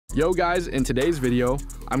Yo guys, in today's video,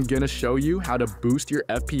 I'm gonna show you how to boost your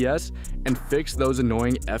FPS and fix those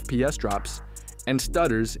annoying FPS drops and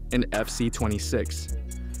stutters in FC26.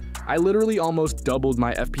 I literally almost doubled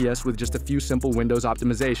my FPS with just a few simple Windows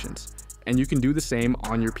optimizations, and you can do the same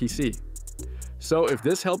on your PC. So if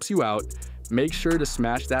this helps you out, make sure to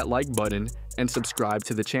smash that like button and subscribe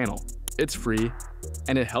to the channel. It's free,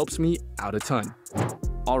 and it helps me out a ton.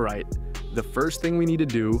 Alright, the first thing we need to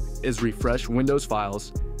do is refresh Windows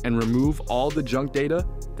files and remove all the junk data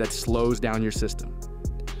that slows down your system.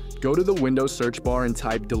 Go to the Windows search bar and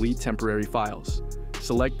type delete temporary files.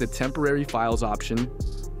 Select the temporary files option.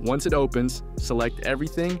 Once it opens, select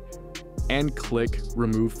everything and click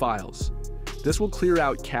remove files. This will clear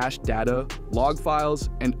out cached data, log files,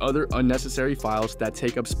 and other unnecessary files that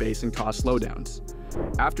take up space and cause slowdowns.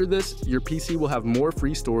 After this, your PC will have more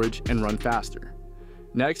free storage and run faster.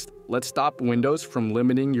 Next, let's stop Windows from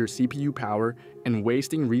limiting your CPU power and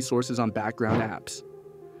wasting resources on background apps.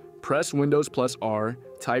 Press Windows plus R,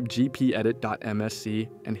 type gpedit.msc,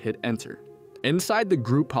 and hit enter. Inside the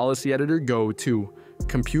Group Policy Editor, go to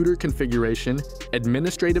Computer Configuration,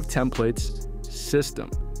 Administrative Templates, System,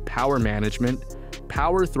 Power Management,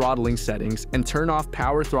 Power Throttling Settings, and turn off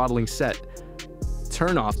Power Throttling set.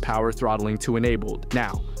 Turn off Power Throttling to enabled.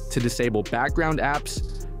 Now, to disable background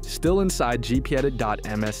apps, still inside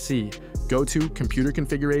gpedit.msc, go to Computer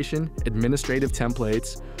Configuration, Administrative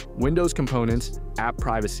Templates, Windows Components, App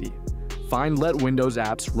Privacy. Find Let Windows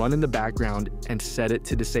Apps Run in the Background and set it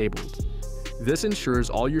to Disabled. This ensures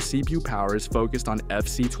all your CPU power is focused on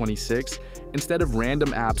FC26 instead of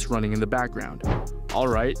random apps running in the background.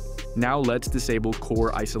 Alright, now let's disable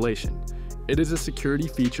Core Isolation. It is a security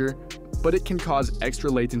feature, but it can cause extra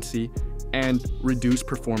latency and reduce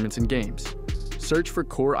performance in games. Search for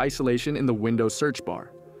Core Isolation in the Windows search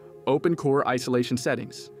bar. Open Core Isolation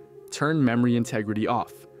settings. Turn memory integrity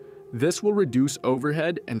off. This will reduce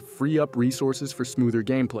overhead and free up resources for smoother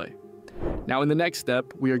gameplay. Now in the next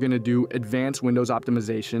step, we are going to do advanced Windows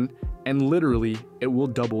optimization, and literally it will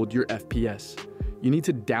double your FPS. You need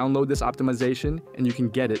to download this optimization, and you can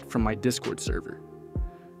get it from my Discord server.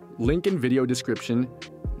 Link in video description.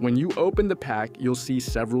 When you open the pack, you'll see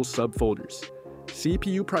several subfolders.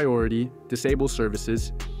 CPU priority, disable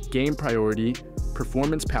services, game priority,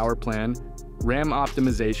 performance power plan, RAM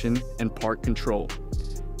optimization, and part control.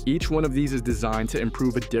 Each one of these is designed to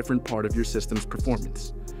improve a different part of your system's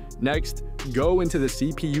performance. Next, go into the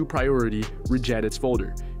CPU priority regedits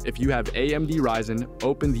folder. If you have AMD Ryzen,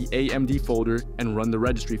 open the AMD folder and run the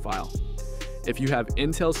registry file. If you have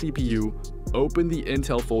Intel CPU, open the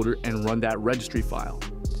Intel folder and run that registry file.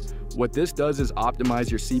 What this does is optimize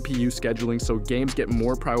your CPU scheduling so games get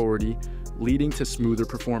more priority, leading to smoother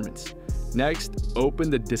performance. Next, open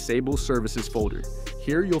the Disable Services folder.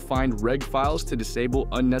 Here you'll find reg files to disable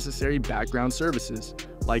unnecessary background services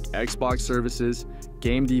like Xbox services,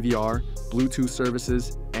 game DVR, Bluetooth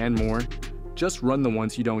services, and more. Just run the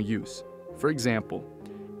ones you don't use. For example,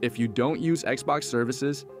 if you don't use Xbox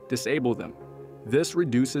services, disable them. This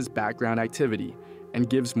reduces background activity and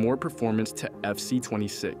gives more performance to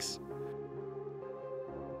FC26.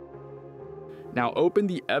 Now open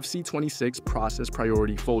the FC26 Process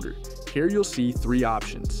Priority folder. Here you'll see three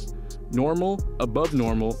options: Normal, Above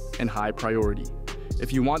Normal, and High Priority.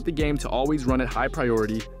 If you want the game to always run at high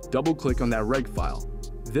priority, double-click on that reg file.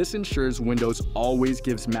 This ensures Windows always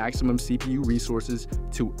gives maximum CPU resources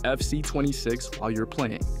to FC26 while you're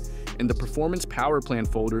playing. In the Performance Power Plan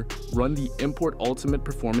folder, run the Import Ultimate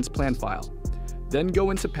Performance Plan file. Then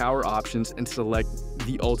go into Power Options and select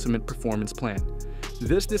the Ultimate Performance Plan.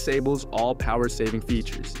 This disables all power-saving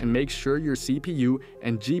features and makes sure your CPU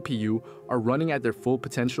and GPU are running at their full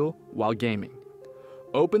potential while gaming.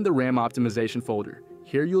 Open the RAM optimization folder.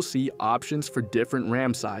 Here you'll see options for different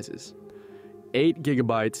RAM sizes: 8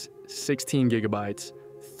 GB, 16 GB,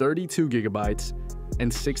 32 GB,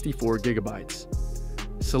 and 64 GB.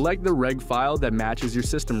 Select the reg file that matches your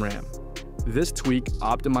system RAM. This tweak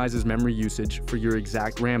optimizes memory usage for your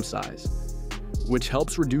exact RAM size, which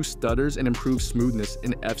helps reduce stutters and improve smoothness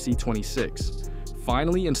in FC26.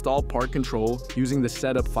 Finally, install part control using the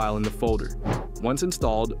setup file in the folder. Once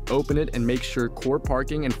installed, open it and make sure core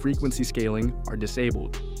parking and frequency scaling are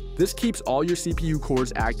disabled. This keeps all your CPU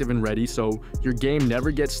cores active and ready so your game never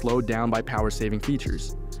gets slowed down by power-saving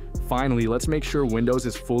features. Finally, let's make sure Windows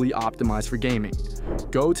is fully optimized for gaming.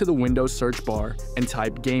 Go to the Windows search bar and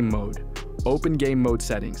type Game Mode. Open Game Mode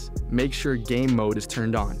settings. Make sure Game Mode is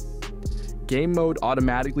turned on. Game Mode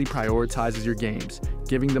automatically prioritizes your games,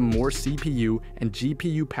 giving them more CPU and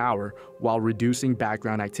GPU power while reducing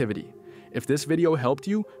background activity. If this video helped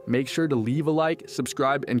you, make sure to leave a like,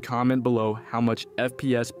 subscribe, and comment below how much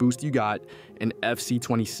FPS boost you got in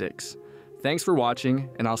FC26. Thanks for watching,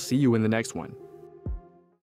 and I'll see you in the next one.